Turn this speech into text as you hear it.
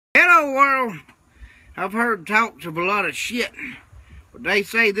world, I've heard talks of a lot of shit, but they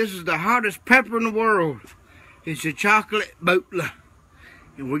say this is the hottest pepper in the world. It's a chocolate bhutlah,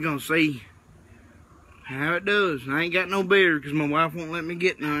 and we're gonna see how it does. I ain't got no beer because my wife won't let me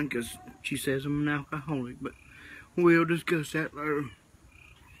get none because she says I'm an alcoholic, but we'll discuss that later.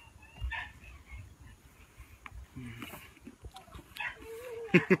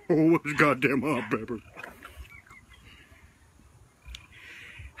 Oh, it's goddamn hot pepper.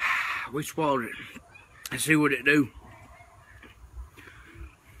 We swallowed it. Let's see what it do.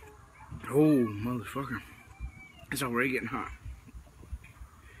 Oh, motherfucker. It's already getting hot.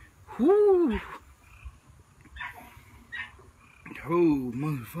 Whoo. Oh,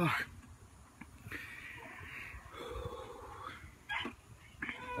 motherfucker.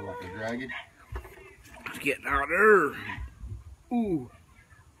 Feel like a dragon? It's getting hotter. Ooh.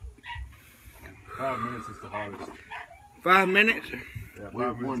 5 minutes is the hottest. 5 minutes? Yeah,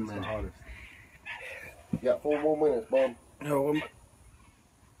 5 minutes is the hottest. You got 4 more minutes, Bob. No,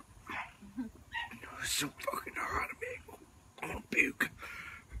 it's so fucking hot, man. I'm gonna puke.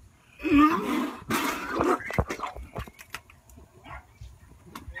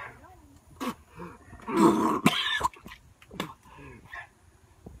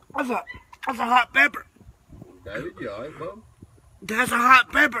 That's a hot pepper. David, you alright, Bob? That's a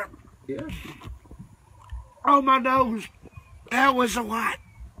hot pepper. Yeah. Oh, my nose. That was so hot.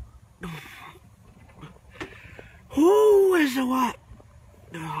 Ooh, it's so hot.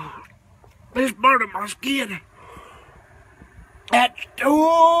 It's burning my skin. That's,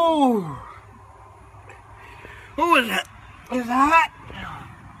 ooh. Who is that? Is it hot?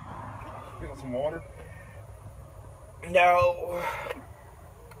 You want some water? No.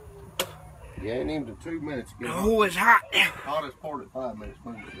 You ain't even to 2 minutes. Oh, it's hot. Hottest part at 5 minutes.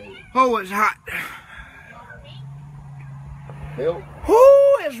 Oh, it's hot. Bill?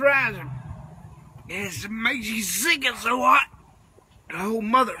 Oh, it's rising. It makes you sick. It's so hot. Oh,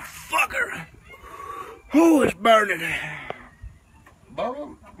 motherfucker. Oh, it's burning.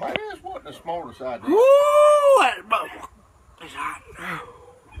 Bob, maybe this wasn't the smartest idea. Ooh, it's hot.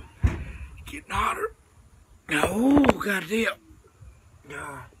 Getting hotter. Oh, goddamn.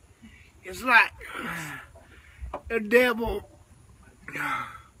 It's like the devil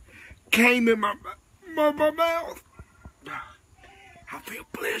came in my mouth. I feel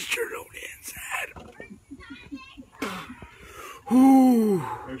blistered on the inside. Ooh.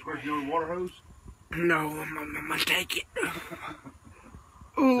 Are you squirting your water hose? No, I'm gonna take it.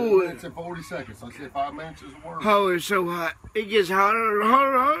 2 Ooh. minutes and 40 seconds. Let's see if 5 minutes is worse. Oh, it's so hot. It gets hotter and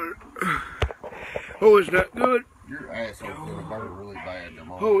hotter and hotter. Oh, it's not good. Your asshole's gonna burn really bad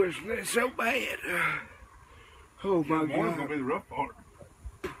tomorrow. Oh, it's so bad. Oh, my Water's God. gonna be the rough part.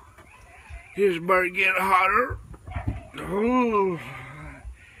 His bird getting hotter. Oh,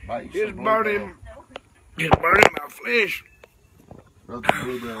 it's burning. It's burning my flesh. Rub the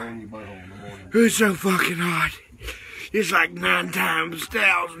blueberry on your butthole in the morning. It's so fucking hot. It's like 9 times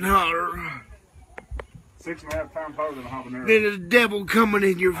 1,000 hotter. 6.5 times hotter than a habanero. Then the devil coming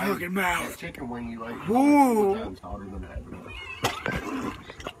in your fucking That mouth. chicken wing you ate Whoa. 4 times hotter than that.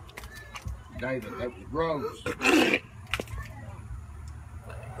 David, that was gross.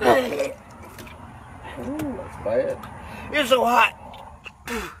 Ooh, that's bad. It's so hot.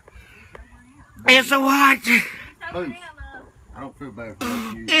 It's so hot. Boots, I don't feel bad for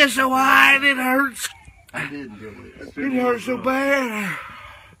you. It's so hot. It hurts. I didn't do it. It hurts so bad.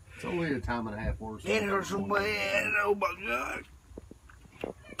 It's only a time and a half worse. It hurts so bad. Oh my God.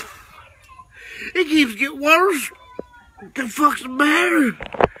 It keeps getting worse. What the fuck's the matter?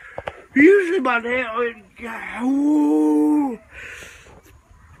 Usually by now it, ooh,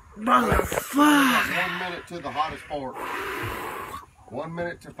 motherfucker. 1 minute to the hottest part. 1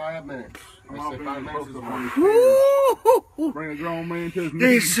 minute to 5 minutes. I say 5 minutes is the worst. Ooh, Bring a grown man to his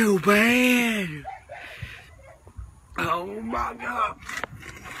knees. it's so bad. Oh my God.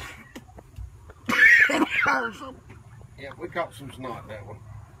 It hurts so, Yeah, we caught some snot that one.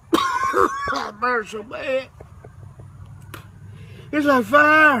 it hurts so bad. It's like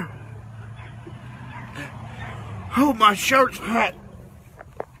fire. Oh, my shirt's hot.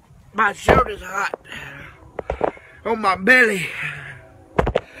 My shirt is hot. On my belly.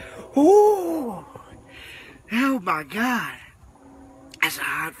 Ooh. Oh my God. That's a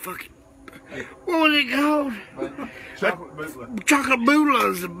hot fucking. What was it called? Chocolate bhutlah. Chocolate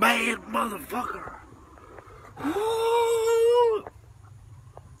bhutlah is a bad motherfucker. Ooh.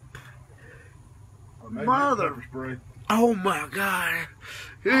 Maybe Mother. pepper spray. Oh my God.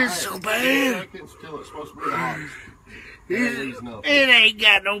 It's so bad. It's still it's supposed to be the hottest. It ain't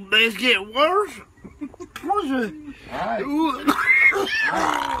got no best. It's getting worse. What's it? Alright. Ooh.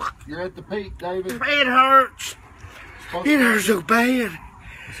 You're at the peak, David. It hurts. It hurts so bad.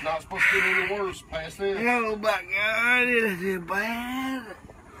 It's not supposed to get any worse past this. Oh my God, it is bad.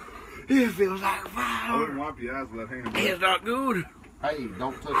 It feels like I fire. wouldn't wipe your eyes with that hand. It's not good. Hey,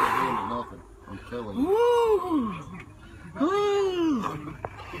 don't touch your hand to nothing. I'm telling you. Ooh. Ooh.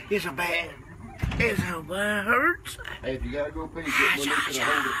 It's a bad. It's so bad. Hurts. Hey, if you gotta go pee, get Melissa to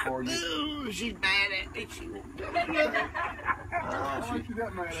hold it for you. Ooh, she's mad at me.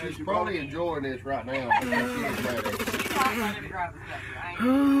 She's probably enjoying this right now. But she is mad at you.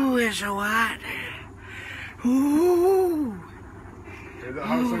 Ooh, it's so hot. Ooh. Is that the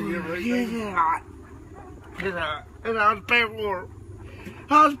hottest thing you ever ate? It's hot. It's hot. It's hot paperwork.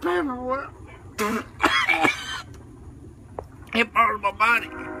 Hot paperwork. It burns my body.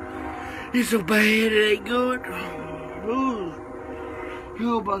 It's so bad, it ain't good. Ooh.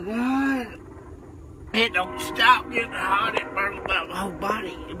 Oh my God. It don't stop getting hot. It burns my whole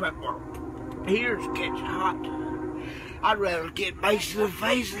body. My ears catch hot. I'd rather get maced in the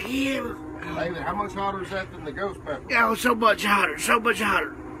face again. David, how much hotter is that than the ghost pepper? Oh, so much hotter, so much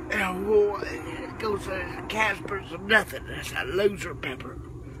hotter. Oh, boy, it goes to Casper's or nothing. That's a loser pepper.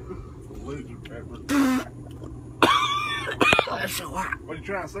 Loser pepper. That's so hot. What are you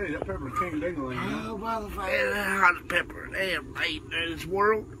trying to say? That pepper's king dingling. Oh, motherfucker, that hottest pepper they ever made in this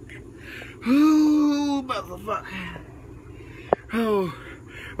world. Oh, motherfucker. Oh,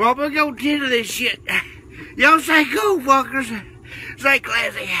 well, we're gonna get into this shit. Y'all say cool, fuckers. Say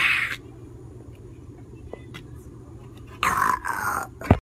classy.